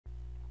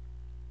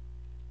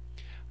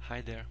Hi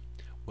there,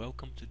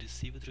 welcome to the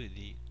Civil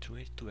 3D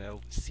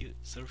 2012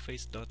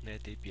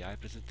 Surface.NET API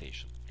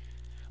presentation.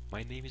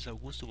 My name is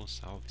Augusto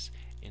Gonçalves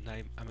and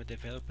I'm a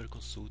developer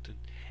consultant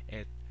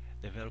at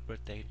Developer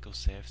Technical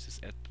Services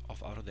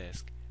of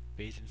Autodesk,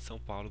 based in São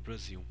Paulo,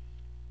 Brazil.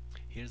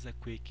 Here's a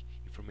quick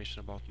information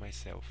about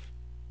myself.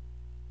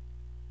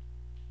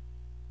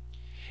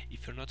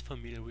 If you're not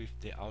familiar with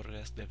the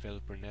Autodesk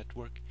Developer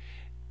Network,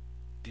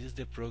 this is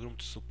the program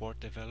to support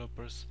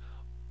developers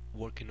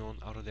working on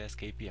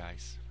Autodesk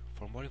APIs.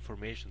 For more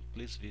information,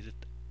 please visit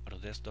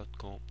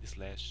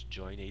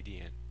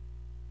autodesk.com/joinadn.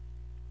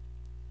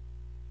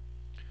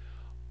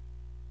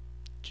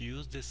 To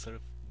use the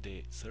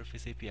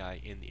Surface API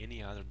and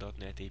any other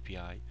 .NET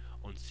API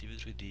on Civil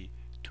 3D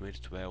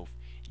 2012,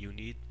 you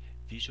need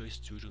Visual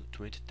Studio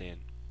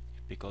 2010,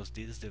 because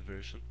this is the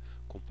version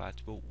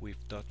compatible with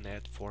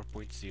 .NET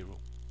 4.0.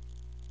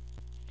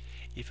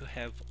 If you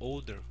have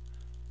older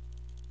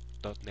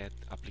 .NET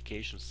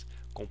applications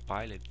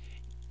compiled,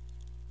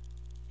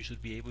 you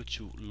should be able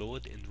to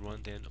load and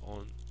run them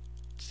on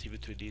Civil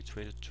 3D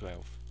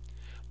 2012,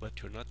 but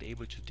you're not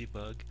able to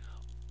debug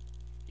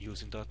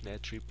using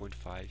 .NET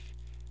 3.5,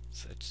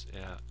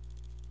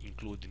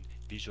 including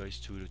Visual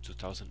Studio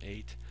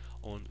 2008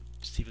 on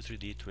Civil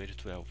 3D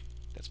 2012.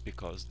 That's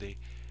because the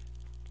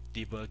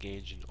debug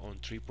engine on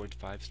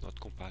 3.5 is not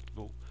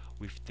compatible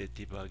with the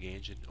debug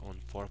engine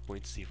on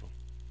 4.0.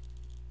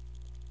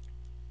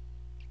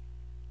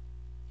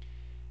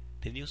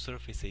 The new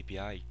Surface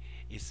API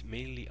is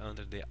mainly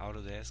under the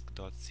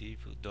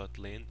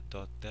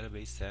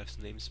Autodesk.civl.land.database service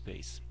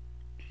namespace.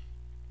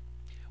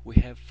 We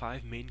have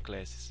 5 main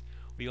classes.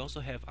 We also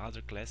have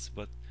other classes,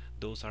 but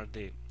those are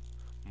the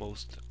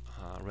most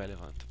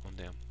relevant on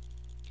them.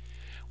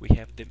 We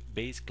have the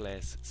base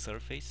class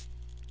Surface.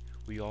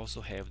 We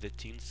also have the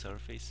Thin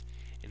Surface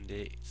and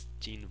the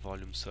Thin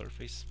Volume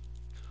Surface.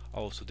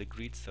 Also the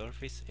Grid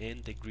Surface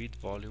and the Grid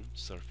Volume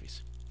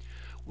Surface.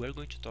 We're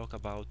going to talk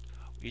about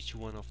each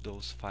one of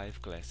those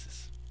 5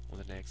 classes on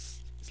the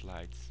next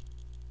slides.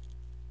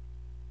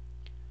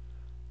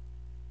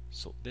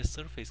 So the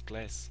Surface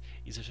class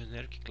is a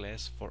generic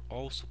class for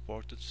all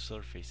supported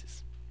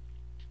surfaces.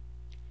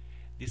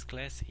 This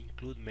class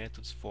includes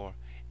methods for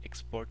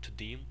export to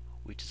DIM,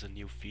 which is a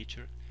new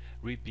feature,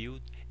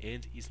 rebuild,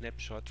 and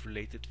snapshot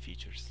related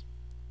features.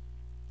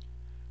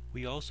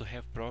 We also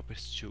have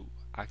properties to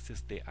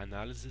access the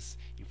analysis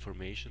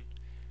information,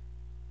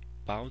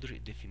 boundary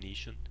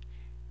definition,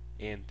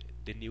 and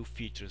the new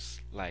features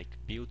like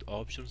build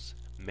options,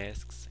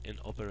 masks,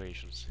 and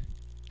operations.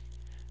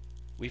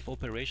 With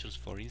operations,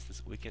 for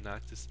instance, we can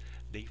access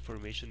the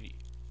information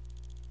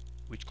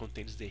which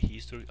contains the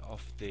history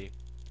of the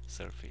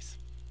surface.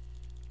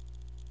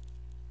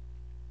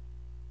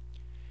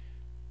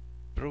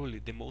 Probably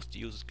the most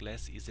used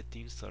class is the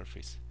Thin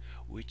Surface,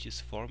 which is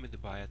formed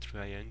by a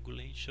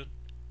triangling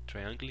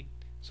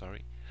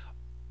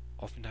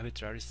of an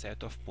arbitrary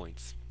set of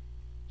points.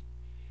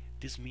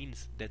 This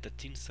means that a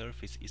thin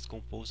surface is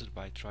composed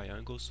by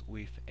triangles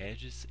with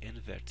edges and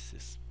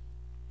vertices.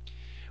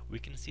 We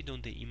can see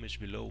on the image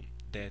below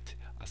that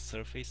a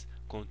surface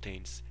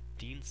contains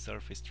thin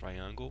surface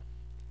triangle,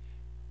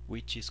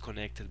 which is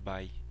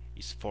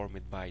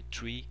formed by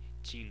 3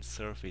 thin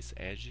surface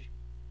edges,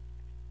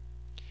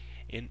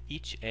 and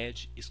each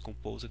edge is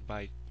composed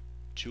by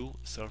 2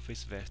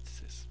 surface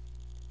vertices.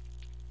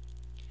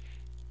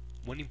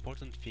 One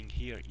important thing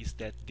here is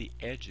that the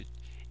edge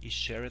is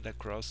shared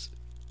across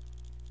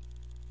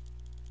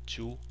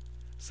 2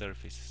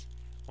 surfaces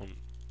on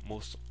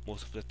most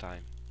of the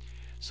time.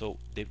 So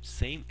the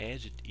same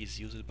edge is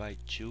used by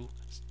 2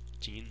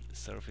 thin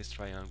surface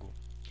triangle.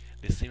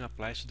 The same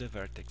applies to the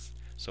vertex.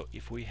 So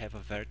if we have a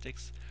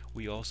vertex,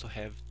 we also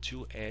have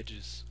 2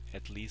 edges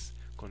at least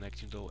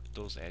connecting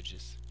those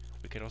edges.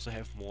 We can also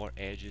have more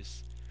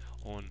edges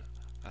on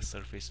a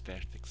surface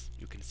vertex.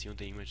 You can see on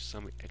the image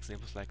some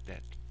examples like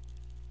that.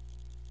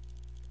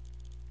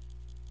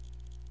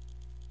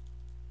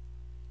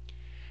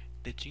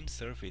 The thin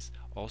surface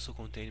also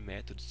contains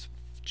methods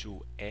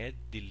to add,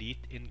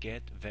 delete, and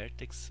get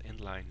vertex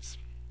and lines.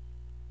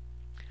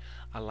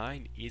 A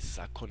line is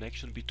a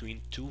connection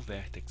between 2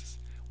 vertices.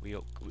 We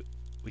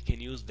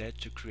can use that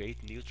to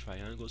create new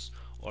triangles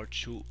or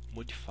to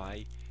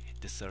modify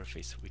the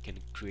surface. We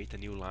can create a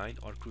new line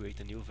or create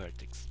a new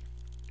vertex.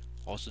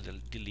 Also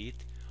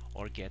delete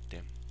or get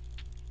them.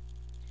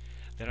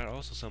 There are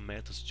also some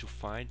methods to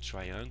find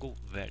triangle,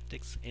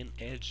 vertex, and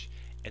edge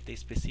at a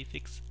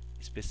specific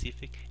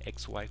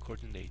XY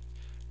coordinate.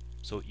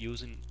 So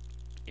using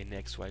an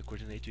XY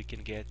coordinate, we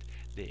can get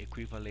the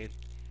equivalent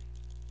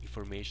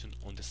information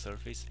on the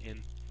surface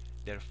and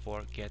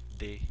therefore get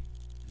the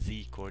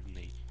Z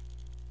coordinate.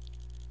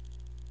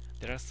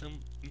 There are some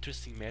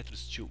interesting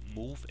methods to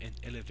move and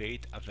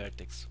elevate a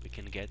vertex. We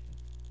can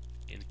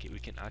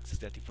access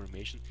that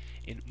information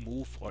and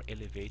move or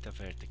elevate a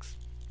vertex.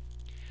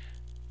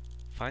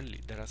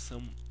 Finally, there are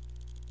some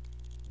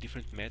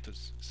different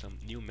methods, some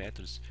new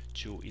methods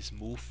to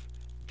smooth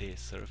the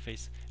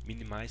surface,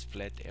 minimize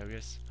flat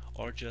areas,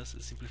 or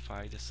just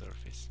simplify the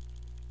surface.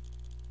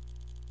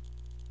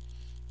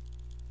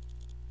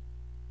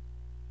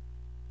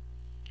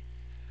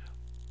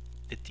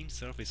 The thin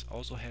surface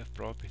also have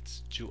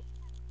properties to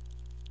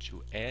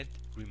add,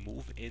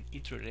 remove and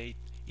iterate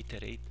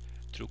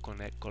through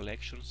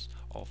collections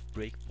of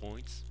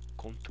breakpoints,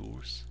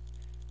 contours,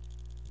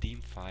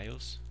 dim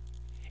files,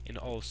 and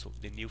also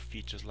the new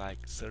features like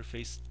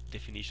surface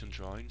definition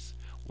drawings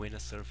when a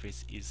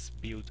surface is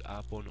built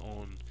upon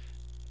on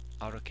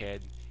AutoCAD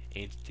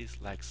entities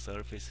like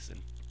surfaces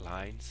and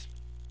lines.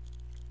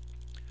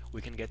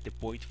 We can get the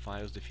point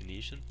files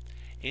definition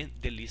and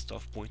the list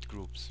of point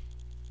groups.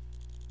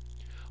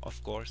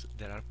 Of course,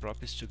 there are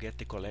properties to get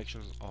the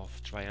collections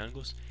of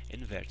triangles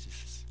and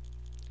vertices.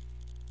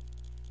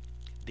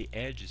 The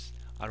edges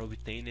are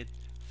obtained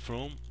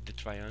from the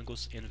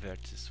triangles and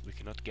vertices. We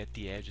cannot get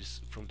the edges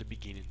from the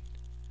beginning,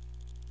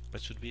 but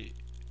should be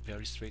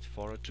very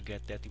straightforward to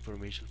get that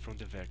information from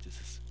the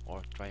vertices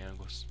or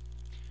triangles.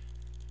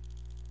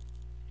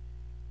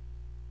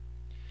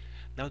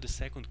 Now the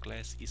second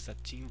class is a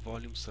thin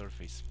volume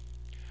surface.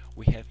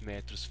 We have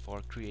methods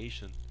for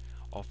creation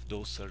of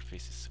those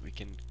surfaces. We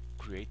can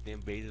create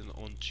them based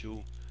on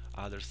two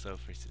other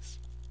surfaces.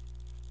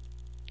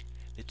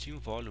 The thin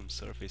volume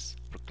surface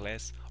per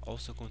class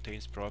also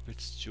contains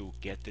properties to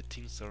get the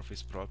thin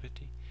surface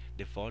property,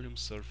 the volume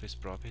surface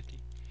property,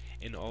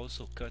 and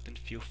also cut and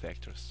fill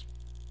factors.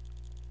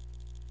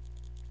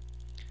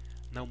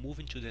 Now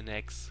moving to the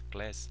next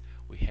class,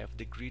 we have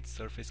the grid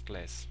surface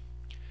class.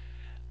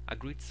 A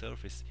grid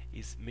surface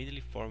is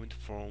mainly formed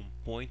from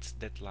points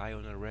that lie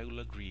on a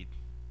regular grid.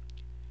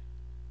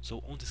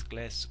 So on this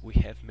class we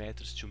have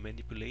methods to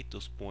manipulate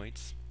those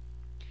points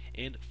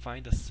and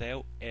find a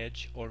cell,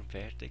 edge or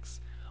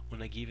vertex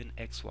on a given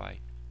xy.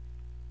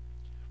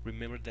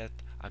 Remember that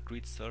a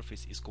grid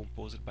surface is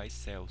composed by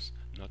cells,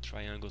 not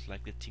triangles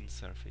like the thin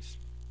surface.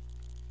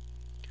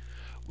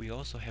 We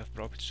also have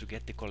properties to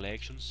get the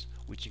collections,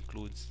 which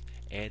includes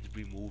add,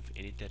 remove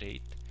and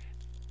iterate,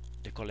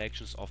 the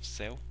collections of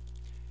cell,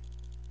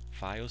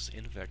 files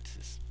and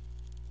vertices.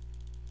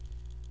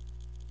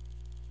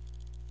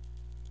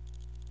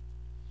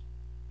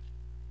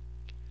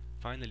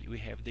 Finally, we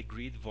have the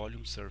grid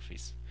volume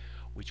surface,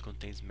 which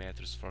contains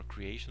methods for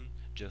creation,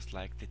 just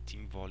like the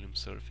thin volume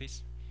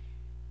surface,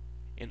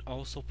 and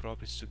also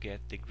properties to get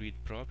the grid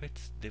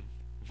properties, the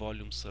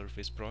volume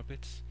surface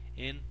properties,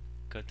 and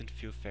cut and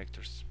fill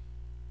factors.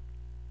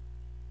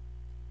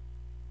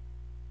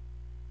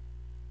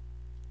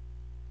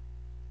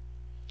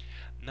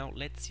 Now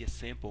let's see a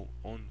sample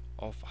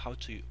of how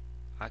to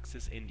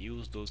access and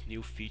use those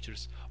new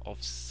features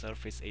of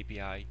Surface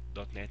API,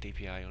 .NET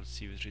API on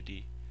Civil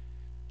 3D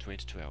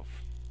 2012.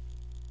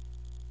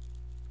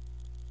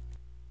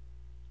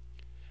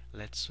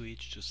 Let's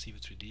switch to Civil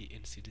 3D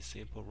and see the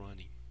sample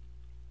running.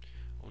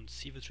 On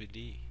Civil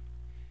 3D,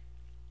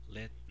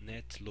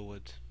 let's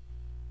load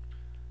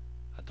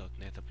a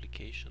 .NET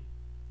application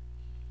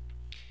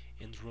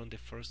and run the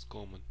first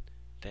command,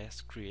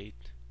 test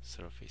create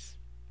surface.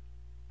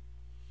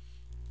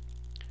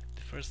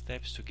 The first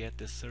step is to get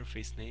the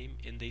surface name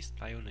and the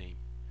style name.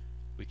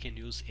 We can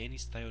use any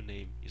style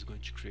name, is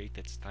going to create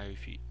that style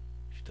if it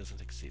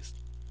doesn't exist.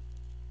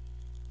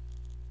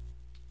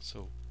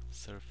 So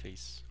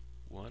surface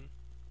 1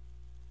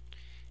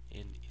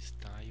 and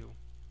style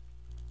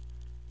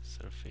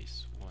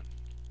surface 1.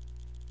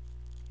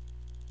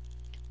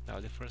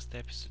 Now the first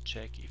step is to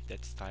check if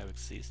that style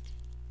exists.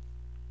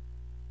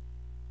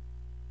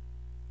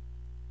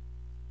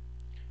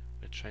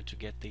 We're trying to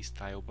get the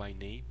style by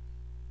name,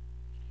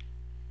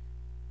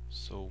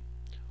 so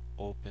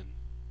open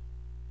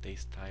the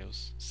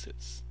styles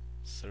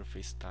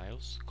surface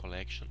styles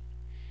collection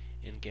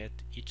and get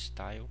each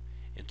style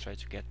and try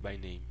to get by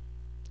name.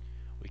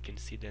 We can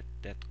see that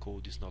that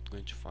code is not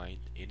going to find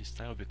any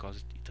style because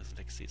it doesn't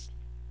exist.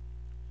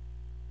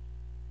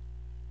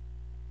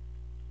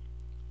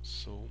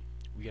 So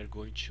we are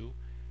going to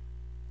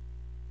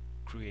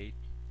create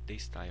the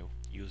style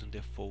using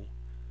the full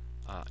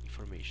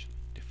information,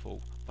 the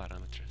full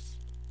parameters.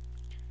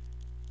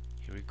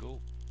 Here we go.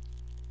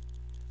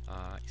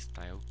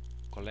 Style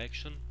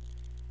collection,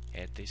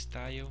 add the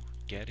style,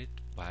 get it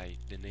by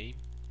the name,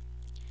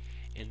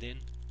 and then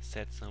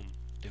set some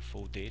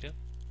default data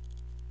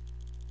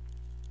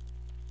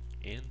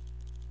and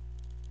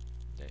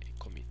the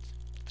commit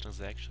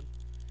transaction.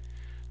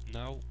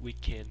 Now we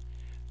can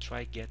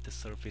try get the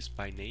surface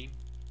by name,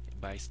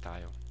 by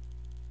style.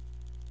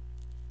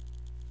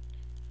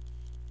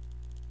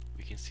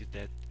 We can see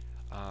that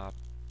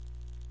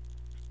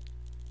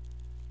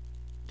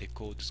the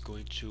code is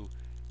going to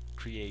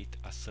create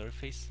a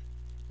surface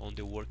on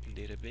the working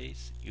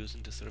database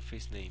using the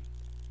surface name.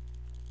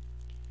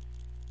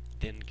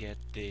 Then get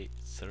the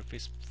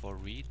surface for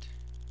read,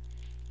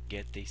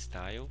 get the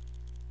style,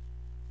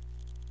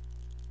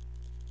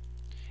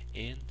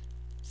 and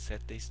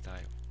set the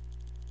style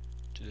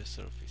to the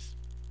surface.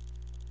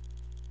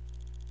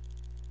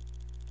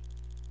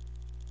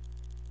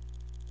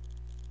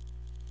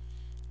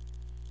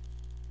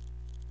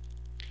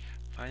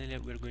 Finally,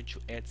 we're going to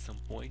add some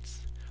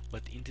points,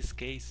 but in this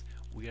case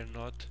we are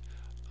not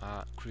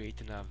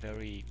creating a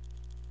very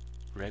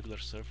regular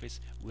surface.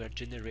 We are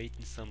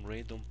generating some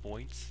random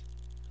points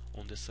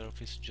on the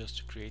surface just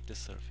to create the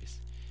surface,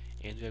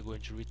 and we are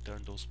going to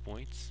return those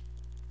points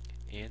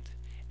and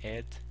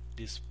add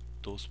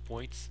those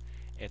points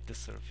at the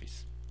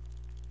surface.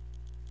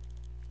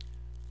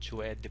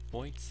 To add the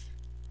points,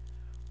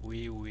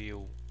 we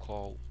will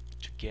call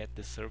to get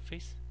the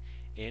surface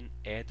and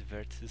add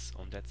vertices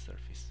on that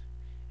surface.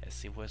 As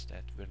simple as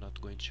that. We're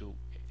not going to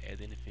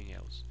add anything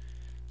else.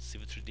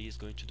 Civil 3D is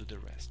going to do the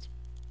rest.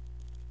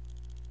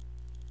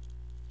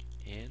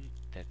 And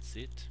that's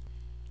it.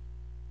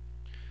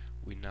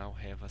 We now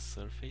have a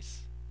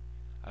surface,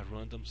 a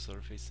random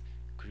surface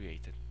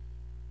created.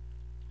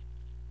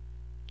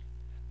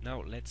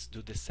 Now let's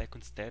do the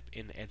second step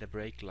and add a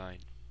break line.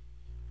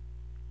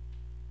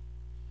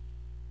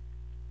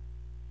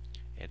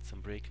 Add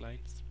some break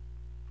lines.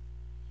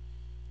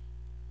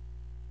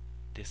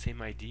 The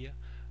same idea,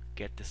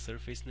 get the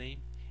surface name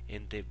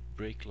and the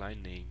break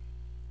line name.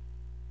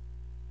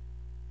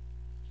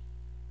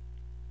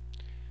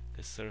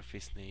 The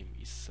surface name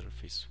is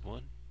surface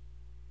 1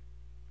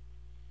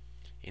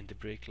 and the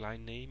break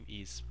line name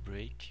is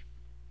break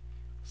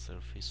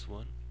surface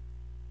 1.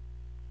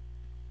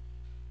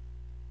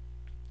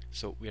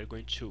 So we are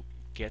going to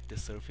get the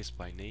surface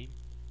by name.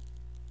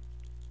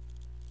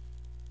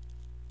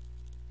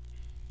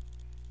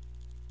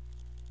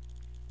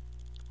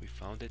 We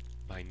found it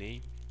by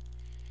name.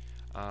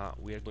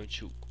 We are going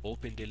to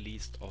open the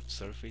list of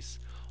surface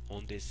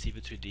on the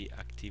Civil 3D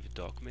active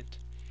document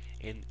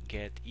and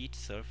get each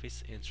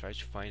surface and try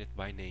to find it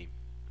by name.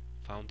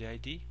 Found the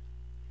ID,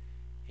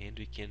 and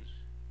we can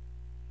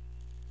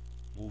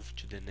move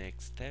to the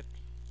next step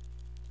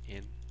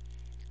and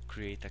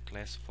create a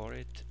class for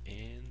it,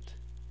 and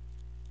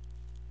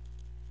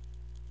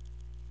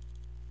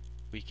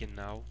we can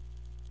now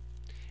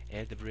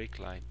add the break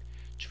line.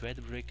 To add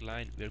the break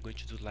line, we are going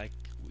to do like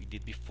we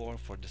did before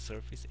for the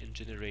surface and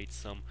generate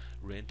some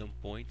random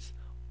points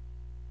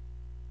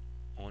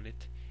on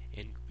it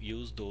and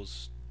use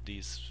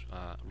these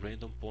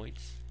random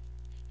points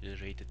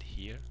generated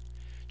here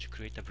to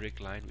create a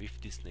break line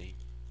with this name.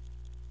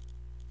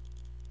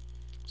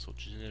 So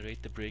to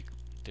generate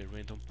the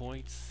random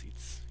points,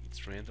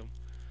 it's random,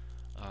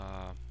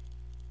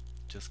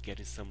 just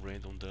getting some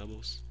random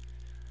doubles,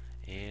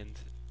 and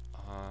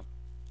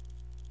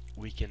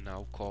we can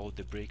now call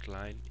the break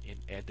line and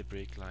add the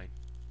break line.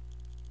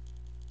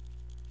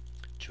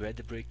 To add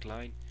the break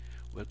line,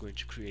 we're going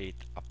to create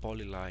a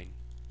polyline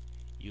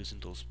using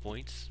those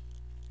points.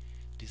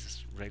 This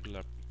is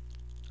regular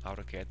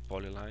AutoCAD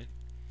polyline,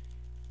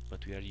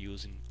 but we are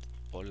using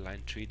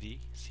polyline 3D,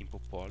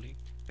 simple poly,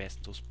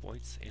 passing those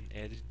points and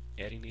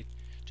adding it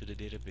to the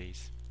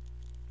database.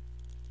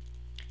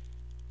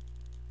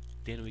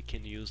 Then we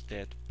can use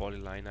that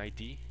polyline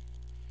ID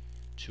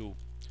to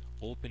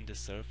open the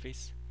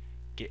surface,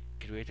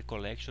 create a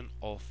collection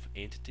of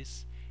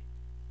entities,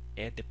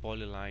 add the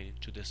polyline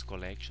to this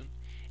collection,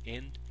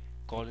 and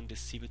calling the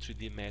Civil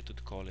 3D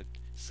method called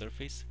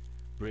surface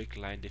break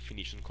line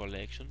definition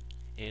collection,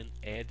 and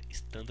add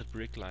standard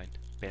break line,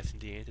 passing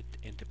the entity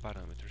and the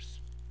parameters.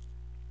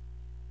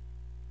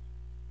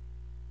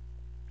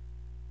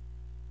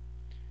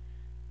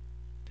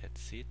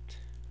 That's it.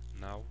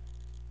 Now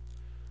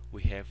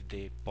we have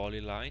the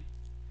polyline,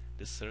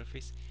 the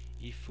surface.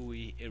 If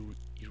we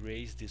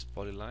erase this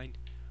polyline,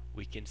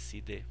 we can see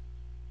the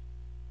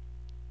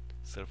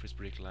surface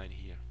break line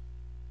here.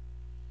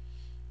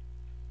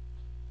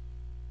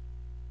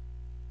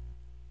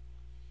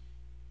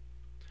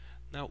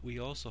 Now we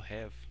also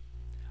have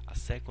a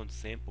second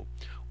sample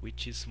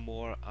which is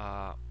more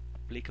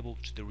applicable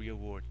to the real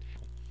world.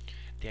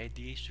 The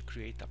idea is to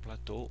create a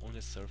plateau on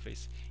the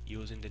surface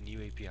using the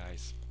new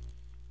APIs.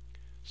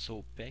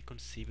 So back on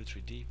Civil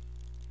 3D,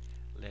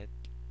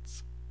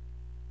 let's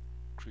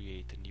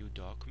create a new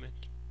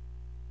document.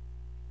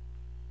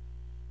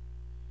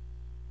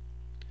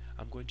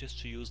 I'm going just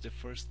to use the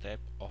first step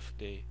of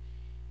the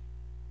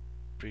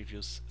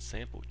previous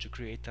sample to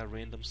create a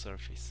random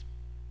surface.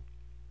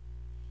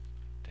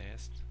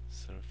 Test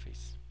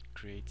surface,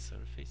 create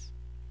surface.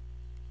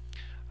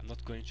 I'm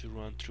not going to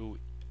run through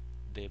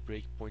the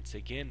breakpoints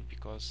again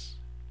because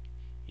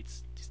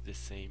it's the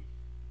same.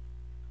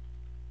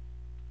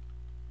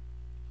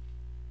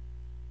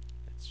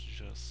 Let's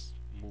just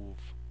move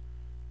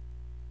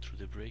through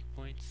the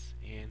breakpoints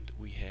and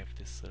we have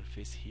the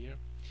surface here.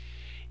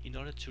 In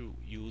order to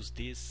use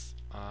this,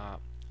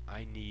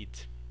 I need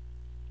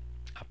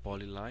a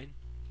polyline.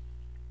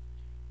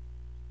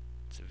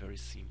 It's a very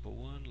simple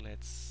one.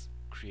 Let's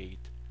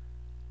create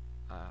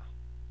a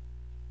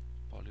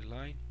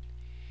polyline,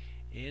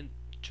 and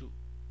to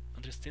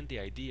understand the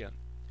idea,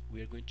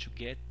 we are going to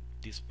get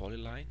this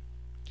polyline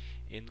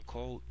and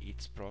call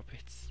its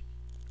properties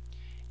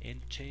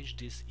and change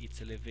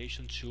its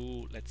elevation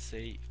to, let's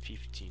say,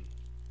 15.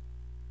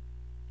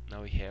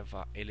 Now we have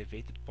an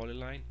elevated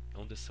polyline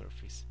on the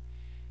surface.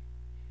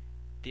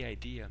 The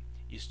idea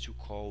is to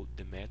call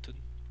the method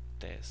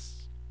test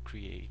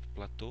create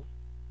plateau,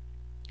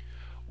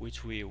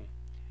 which will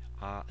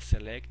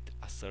select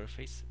a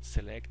surface,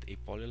 select a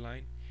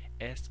polyline,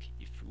 ask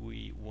if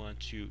we want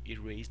to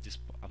erase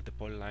the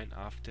polyline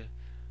after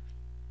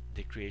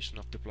the creation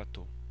of the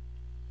plateau.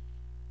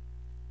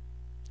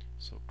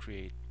 So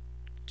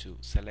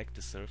select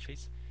the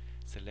surface,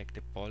 select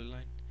the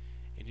polyline,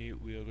 and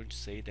we are going to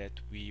say that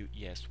we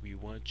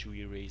want to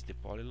erase the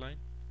polyline,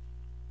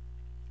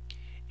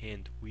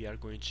 and we are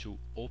going to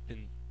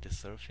open the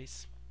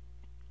surface,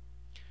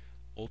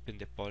 open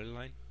the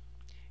polyline,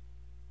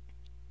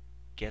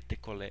 create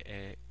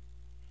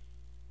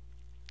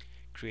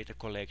a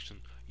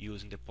collection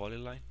using the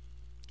polyline,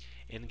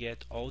 and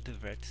get all the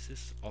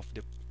vertices of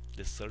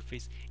the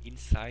surface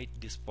inside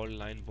this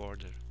polyline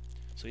border.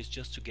 So it's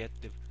just to get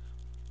the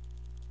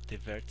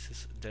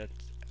vertices that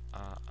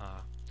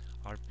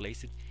are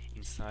placed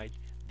inside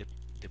the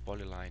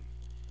polyline.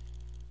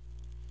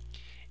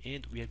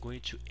 And we are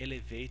going to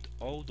elevate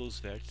all those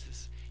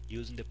vertices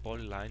using the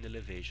polyline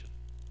elevation.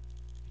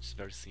 It's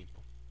very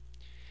simple.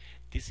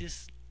 This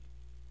is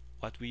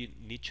what we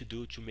need to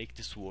do to make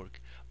this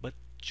work. But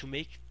to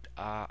make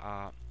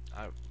a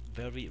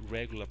very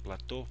regular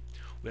plateau,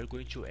 we are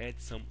going to add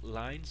some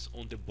lines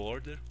on the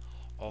border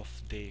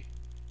of the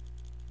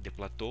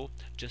plateau,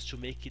 just to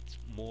make it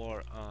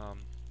more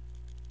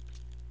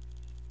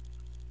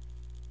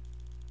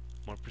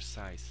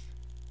precise.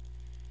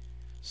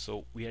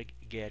 So we are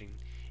getting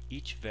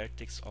each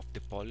vertex of the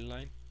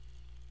polyline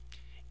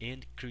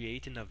and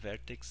creating a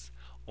vertex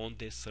on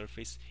the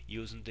surface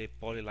using the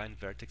polyline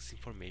vertex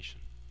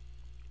information.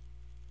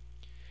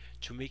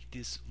 To make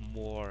this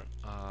more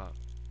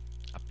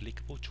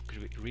applicable, to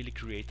really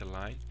create a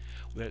line,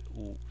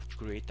 we'll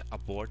create a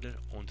border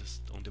on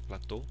the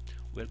plateau.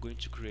 We're going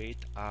to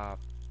create to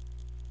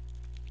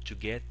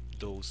get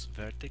those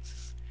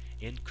vertices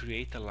and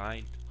create a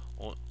line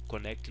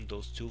connecting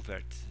those two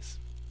vertices.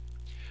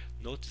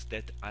 Notice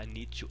that I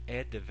need to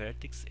add the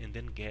vertex and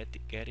then get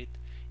it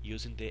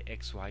using the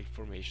XY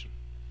formation.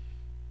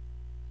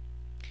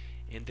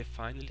 And then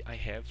finally I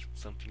have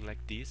something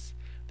like this,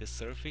 the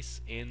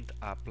surface and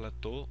a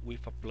plateau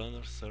with a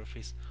planar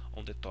surface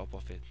on the top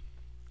of it.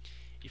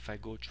 If I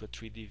go to a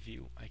 3D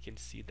view, I can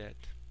see that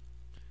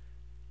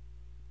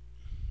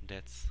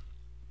that's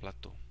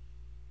plateau.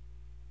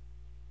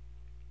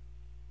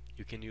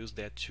 You can use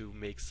that to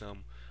make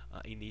some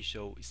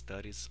initial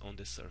studies on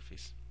the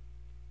surface.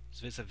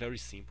 So it's very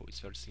simple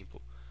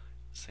sample.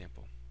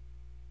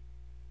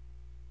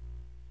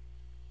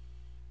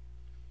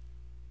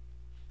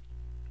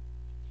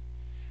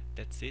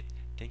 That's it.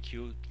 Thank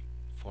you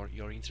for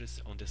your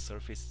interest on the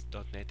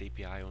Surface.NET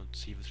API on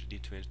Civl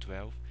 3D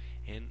 2012,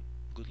 and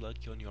good luck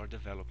on your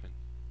development.